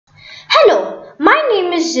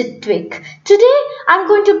is Rithwik. Today I'm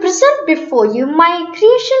going to present before you my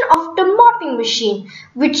creation of the mopping machine,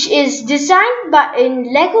 which is designed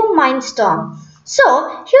in Lego Mindstorm.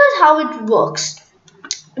 So here's how it works.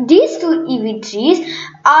 These two EV3s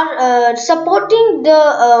are supporting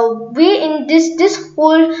the way in this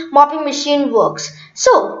whole mopping machine works.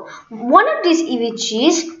 So one of these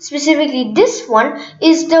EV3s, specifically this one,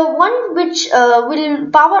 is the one which will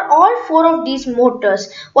power all four of these motors,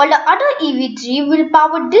 while the other EV3 will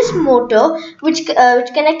power this motor which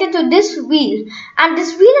connected to this wheel, and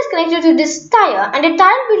this wheel is connected to this tire, and the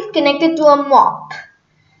tire will be connected to a mop.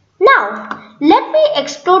 Now, let me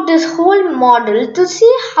explore this whole model to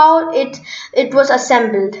see how it was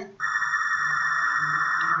assembled.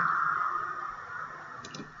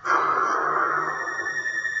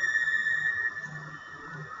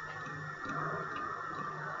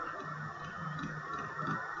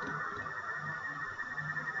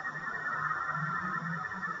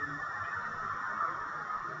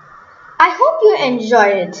 I hope you enjoy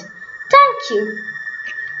it. Thank you.